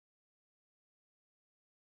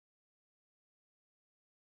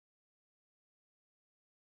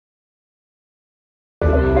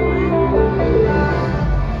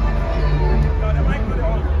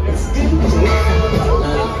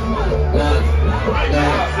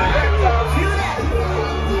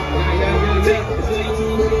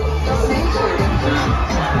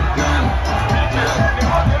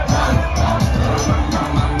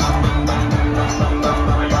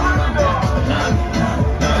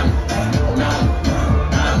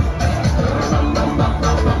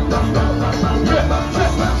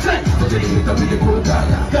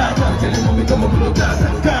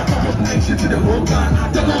DopeNation to the whole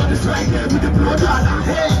Ghana. The Lord is right here with the blood.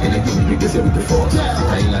 Anything we can say with the force.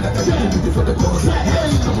 Tying like that, we do for the cause.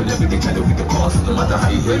 And we'll never get kind of with the cause. No matter how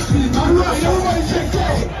you break me. Alright, everybody check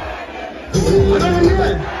it.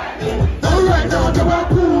 Alright, now the one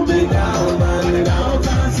pull me down, man. Now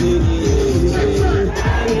can't see me. That's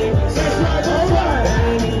right, alright.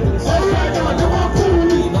 Alright, now the one pull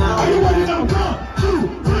me down. Are you ready now? Come.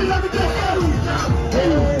 2, 3, let me go.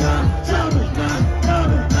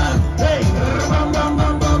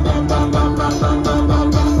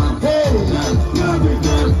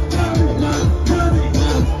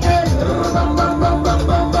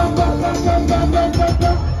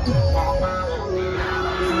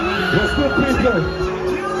 What's up, people?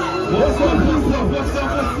 What's up, people? What's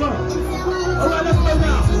up? Alright, let's go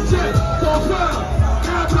now. Check. Confirm.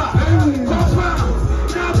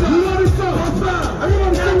 You know this song? Confirm.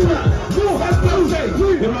 Everybody sing that. Go. Let's go. Say.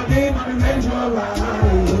 In my game, I'm in danger. I'm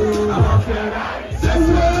up there. Say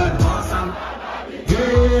what? Awesome.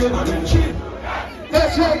 Yeah, I'm in cheap.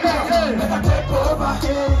 Let's check that. Hey. Let me take over.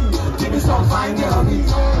 Hey. Give me some fine girl.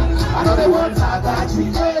 I know the words I got you.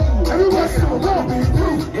 Hey. Everybody say, go.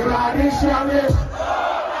 You're right,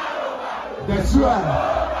 that's right.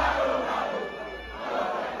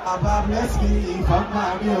 Abba bless me if I'm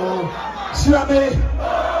not you. Shami.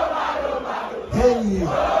 Hey.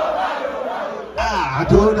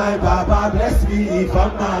 Don't I, Baba bless me if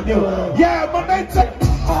I'm not you. Yeah, momentum.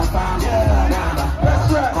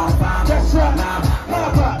 That's right. That's right.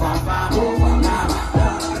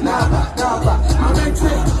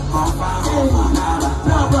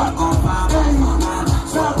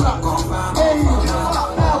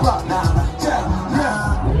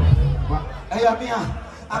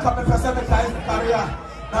 I come to present the career.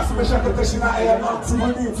 That's the mission protection I am not to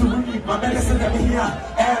believe. My medicine let me here.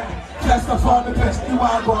 And first of all, the best you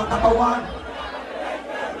are going. Number 1.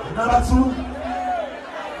 Number 2.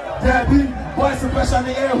 Debbie, boys and pressure in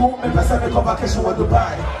the air. Who may present the convocation with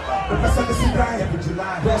Dubai. The present the Sidai every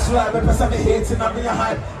July. That's right, the present the hate and I'm in your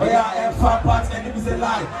hype. Oh yeah, and 5 parts, enemies a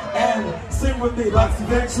lie. And sing with me, but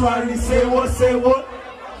eventually say what?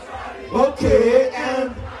 Okay,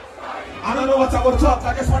 and I don't know what I will talk.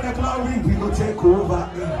 I just want to glory. We will take over.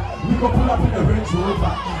 We will pull up in the Range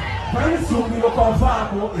Rover. Very soon we will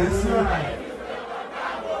confirm. Yes, sir.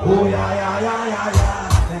 Oh yeah.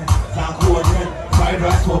 Thank you again. Fried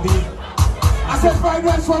rice for me. I said fried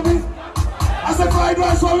rice for me. I said fried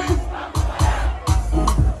rice for me.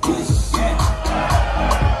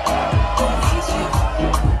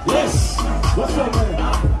 Yes. What's up, man?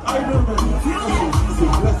 How you doing, man?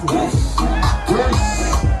 Yes.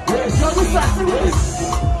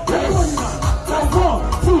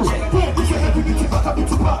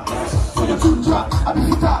 For your two drop, I be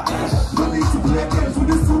fat. No need to play games with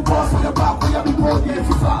this two boss on your back. Where you be bored, yeah,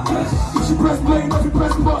 too far. If she press play, if you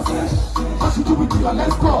press boss, what she do with you,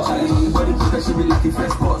 let's go. Everybody do that, she be like the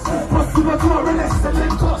first boss. Plus, you know, relax, the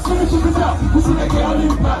lane cost. So you took it out, you see that girl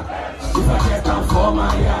live back. If I get down for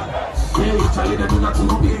my yard. Hey, Charlie, they do not too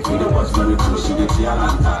big. We don't watch very close, she get here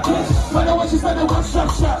and that. But the way she said, they want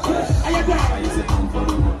shot. I am there. I say, come for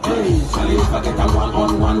the one. Hey, Charlie, if I get a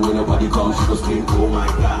one-on-one when nobody comes, she go scream, oh my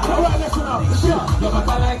God. Alright, let's go now. Sure. Your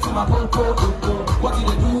back like to my popo. What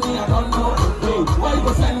did they do me? I don't know. Hey, why you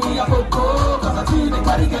go send me a popo? Cause I feel they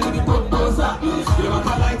carry get me popo. Your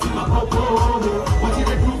back like to my popo. What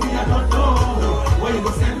did they do me? I don't know. Why you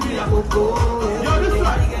go send me a popo? Yo, this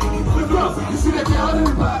right. You see that girl in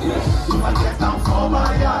the back? If I get down for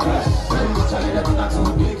my yard, very much I let her not too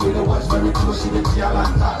big. You know what's very close, she get here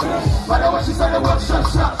like that. But the way she said, the word shot.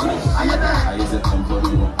 I am there. I use it come for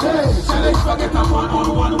you. Hey, Charlie, if I get down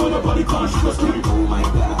one-on-one when nobody comes, she goes scream, oh my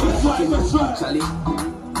God. That's right, Charlie.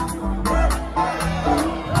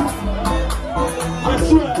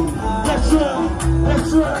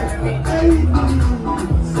 That's right. Hey,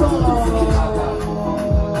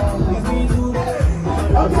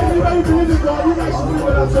 okay, everybody do this, God. You guys should do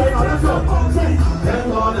what I'm saying. Now, let's go. Thank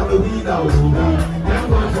God I'm a weed out. Thank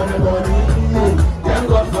God for the money. Thank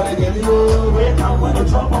God for the girl. Wait down when the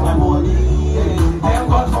drop of my money. Thank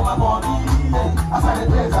God for my money. I said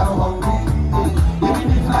the days I'm hungry. Give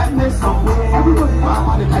me the like this somewhere. Everybody, I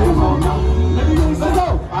want to tell you for me. Let me do this. Let's go.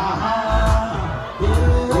 Aha.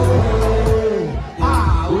 Yeah.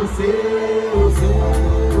 Ah, we say.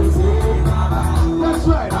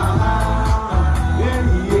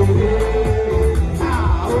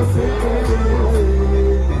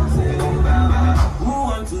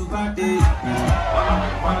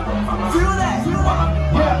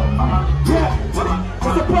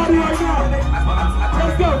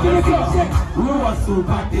 wants to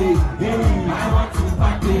party? Hey, I want to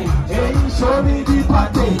party. Hey, show me the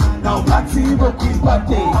party. Now party, but keep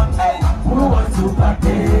party. Who wants to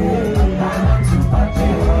party? I want to party.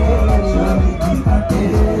 Show me the party.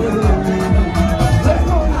 Let's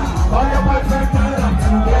go now. Call your boyfriend, tell him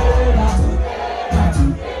together.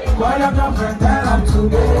 Call your girlfriend, tell him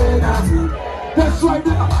together. That's right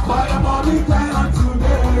now. Call your mommy, tell him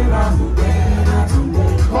together.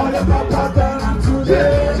 Call your papa, tell him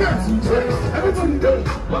together. Everybody do it.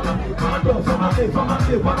 Wanna be condo, for my day, wanna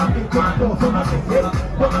be condo, for my day, wanna be condo, for my day,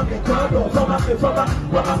 wanna be condo, for my day,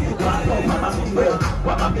 wanna be condo,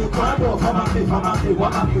 for my day,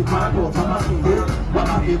 wanna be condo, for my day,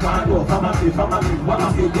 wanna be condo, for my day, wanna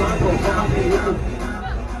be condo, for my day.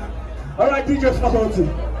 All right, DJ Snowbounty,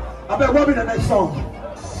 I bet what be the next song?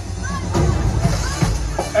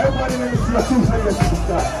 Everybody let me see your 2 fingers in the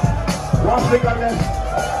sky. 1 finger left,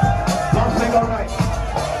 1 finger right.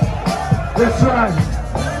 That's right.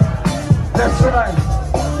 That's right.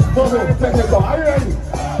 Bobo, technical. Are you ready?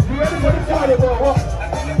 You ready for the party, Bobo?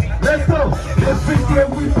 Let's go. Every day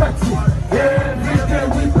we party. Every day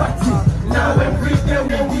we party. Now every day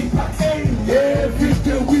we party. Every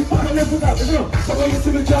day we party. Let's go. So when you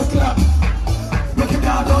see me just clap. Break it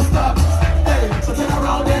down, don't stop. Hey, so turn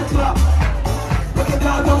around and clap. Break it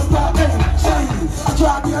down, don't stop. Hey, shine. I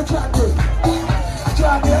tried it. I tried it. I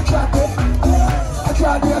tried it. I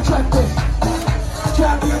tried it. I tried it. I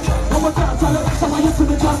tried it. One more time, tell it, someone used to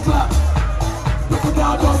be just clap. Break it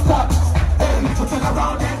down, don't stop. Hey, so turn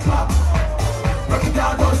around and clap. Break it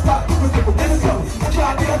down, don't stop. Let it go. I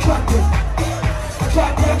tried it, I tried it. I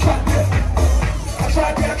tried it, I tried it. I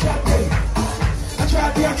tried it, I tried it. I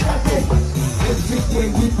tried it, I tried it. Every day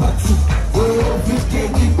we party. Every day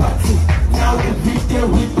we party. Now every day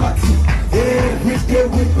we party. Every day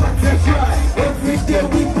we party. That's right. Every day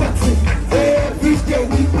we party. Every day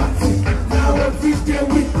we party. Now every day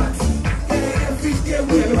we party. Every day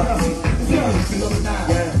we party.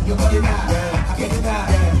 Your body now, I get it now,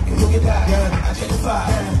 you can look it down, I genify,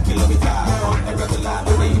 kilometer, on the regular,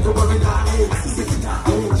 the way you do worry now, sit it down,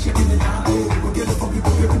 shaking it down, we'll get it from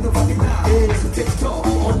people, we're in the fucking now, so take it all,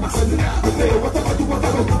 on my cellular, whatever do,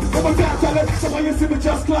 whatever, come on down, tell it, someone you see me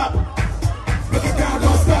just clap, break it down,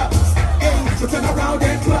 don't stop, hey, so turn around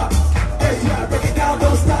and clap, hey, yeah, break it down,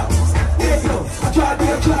 don't stop, there you go, I tried it,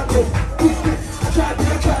 I tried it, I tried it,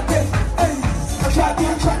 I tried it, hey, I tried it,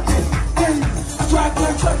 I tried it, hey, I tried it, I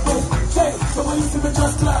tried it, hey, so when you see me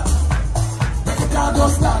just clap, break it down,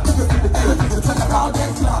 don't stop, turn around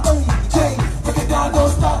and clap, hey, break it down,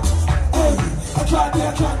 don't stop, hey, I tried it,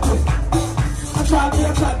 I tried it, I tried it,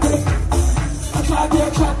 I tried it, I tried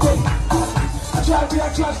it, I tried it, I tried it, I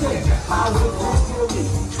tried it, I will do it,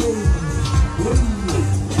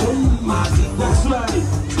 that's right,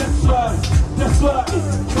 that's right, that's right,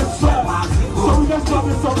 that's right, so we just dropped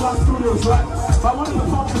this on our studios, right, but I want to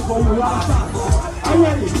perform this for you, are you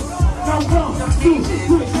ready? Now 1, 2,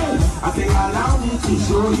 3, hey. I say allow me to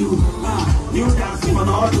show you. You dance even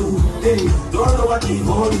all do. Hey, don't know what they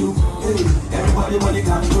for you. Hey, everybody what they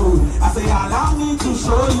can do. I say allow me to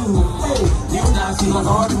show you. Hey, you dance even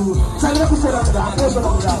all do. Tell them to say that.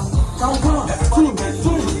 Now 1, 2,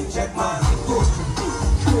 3. Check my single.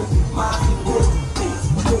 My single.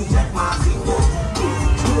 Check my single.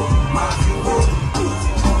 My single.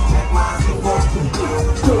 Check my single.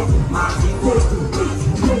 My single.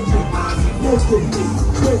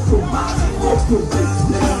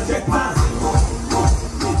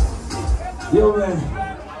 Yo man,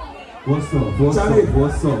 what's up? What's Charlie? Up?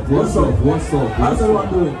 What's up? What's up? What's up? How's everyone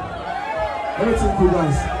doing? Everything cool,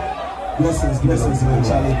 guys. Blessings, man.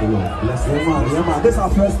 Charlie, blessings. Yeah man. This is our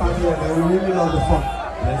first time here, man. We really love the fun.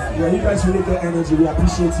 Yeah, you guys really get energy. We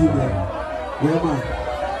appreciate you, man. Yeah man.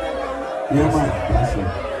 Yeah man.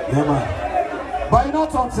 Yeah man. But you know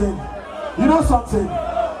something? You know something?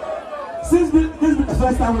 Since this is the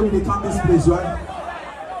first time we come this place, right?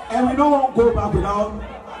 And we don't want to go back without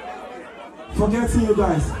forgetting you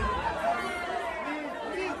guys.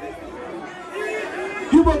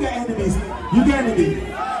 You don't get enemies. You get enemy.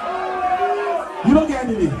 You don't get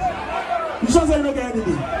enemy. You sure say you don't get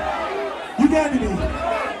enemy. You get enemy.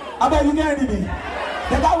 I bet you get enemy.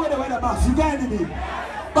 The guy with the weather mask, you get enemy.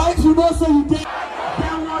 But if you know so you get,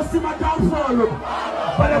 then want to see my downfall.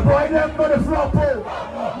 But the boy them on the floor pole.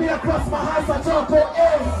 Me across my hands I jump on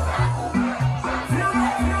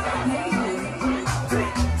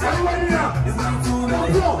everybody now.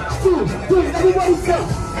 1, 2, 3, everybody say.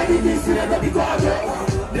 Anything see them let me go away.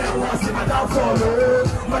 They want to see my downfall.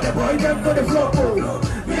 But the boy them on the floor pole.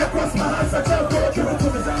 Me across my hands I jump on. Give it to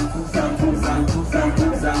me zanku, zanku, zanku, zanku,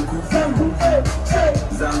 zanku, zanku, hey, hey.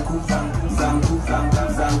 Zanku, zanku, zanku, zanku,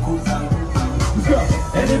 zanku, zanku.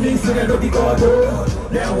 so they know the God, oh.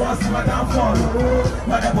 They want to see my downfall, oh.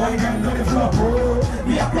 But the boy, them know the flop, oh.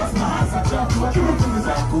 Me across my hands, I drop, what you do is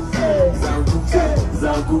Zanku, Zanku,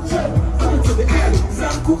 Zanku, Zanku, to the end,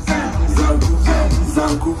 Zanku, Zanku,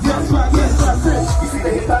 Zanku, yes, right, you see the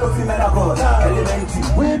hit, I don't feel like I got elementary.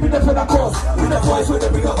 We ain't been there for the course, with the boys when they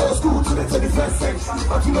bring the old school to the 21st century.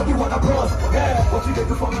 But you know you want to cross, yeah. What you did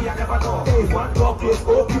do for me, I never know. Hey, one door close,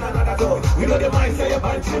 open another door. You know the mind say you're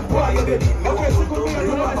buying chip, boy, you're ready. Okay, so go me and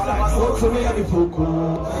do my side. So to me, I'm the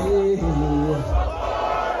focus.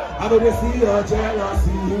 I know they see your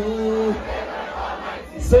jealousy.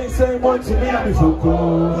 Say more to me, I'm the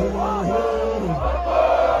focus.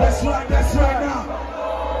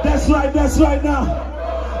 That's right now.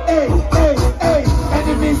 Hey,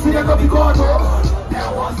 enemies see they go be God, oh. They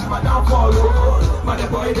want to see my downfall, oh. But the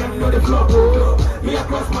boy them know the flop, oh. Me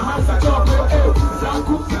across my hands I chop, oh. Hey,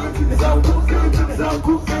 Zanku,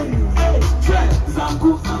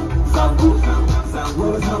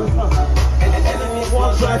 enemies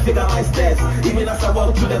won't try to figure my steps. Even as I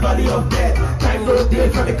walk through the valley of death. Time no day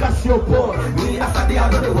for the Casio. Me as I I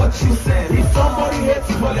don't know what you said. If somebody hates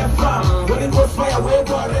you for their fam, when it goes fire, we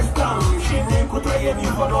go arrest them. She name could try me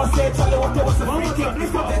for no say, tell what there was a freaking.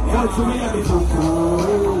 Please come back. Go to me and it's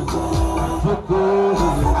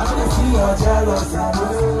I don't see your jealous.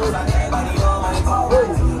 Everybody know my phone.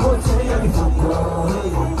 Go to me and it's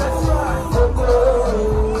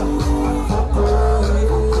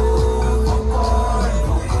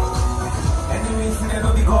enemies see they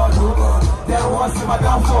know the God, oh. They want to see my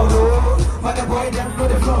downfall, oh. But the boy them know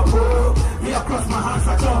the flop, oh. Me across my hands I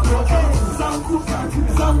jump, oh. Hey, Zanku, Zanku,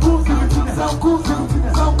 Zanku,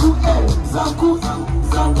 Zanku, hey, Zanku, Zanku,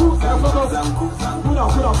 Zanku, Zanku.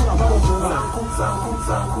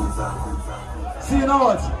 See, you know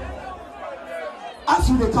what? As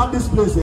you they come this place.